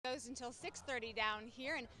goes until 6:30 down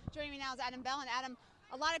here. And joining me now is Adam Bell. And Adam,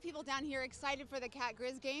 a lot of people down here excited for the Cat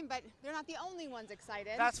Griz game, but they're not the only ones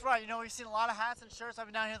excited. That's right. You know, we've seen a lot of hats and shirts. I've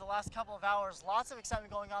been down here the last couple of hours. Lots of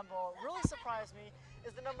excitement going on, but what really surprised me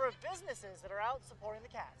is the number of businesses that are out supporting the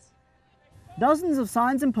Cats. Dozens of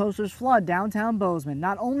signs and posters flood downtown Bozeman,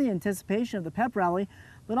 not only in anticipation of the pep rally,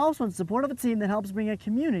 but also in support of a team that helps bring a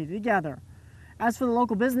community together. As for the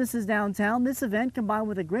local businesses downtown, this event, combined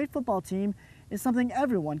with a great football team, is something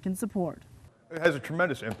everyone can support. It has a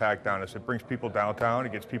tremendous impact on us. It brings people downtown,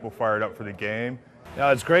 it gets people fired up for the game. No,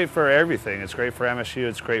 it's great for everything. It's great for MSU,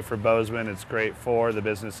 it's great for Bozeman, it's great for the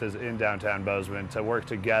businesses in downtown Bozeman to work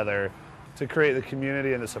together to create the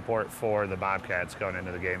community and the support for the Bobcats going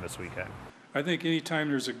into the game this weekend. I think anytime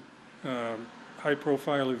there's a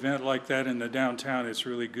high-profile event like that in the downtown, it's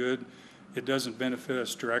really good. It doesn't benefit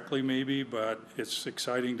us directly maybe, but it's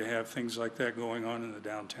exciting to have things like that going on in the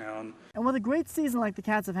downtown. And with a great season like the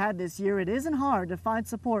Cats have had this year, it isn't hard to find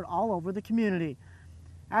support all over the community.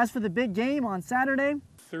 As for the big game on Saturday,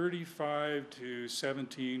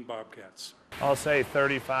 35-17 Bobcats. I'll say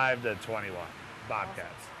 35-21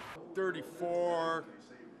 Bobcats. 34,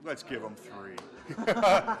 let's give them 3.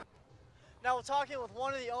 Now we're talking with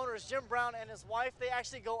one of the owners, Jim Brown, and his wife. They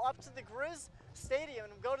actually go up to the Griz Stadium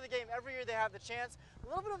and go to the game every year they have the chance. A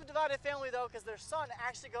little bit of a divided family though, because their son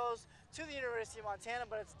actually goes to the University of Montana,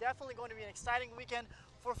 but it's definitely going to be an exciting weekend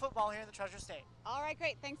for football here in the Treasure State. All right,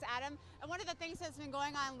 great. Thanks, Adam. And one of the things that's been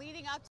going on leading up to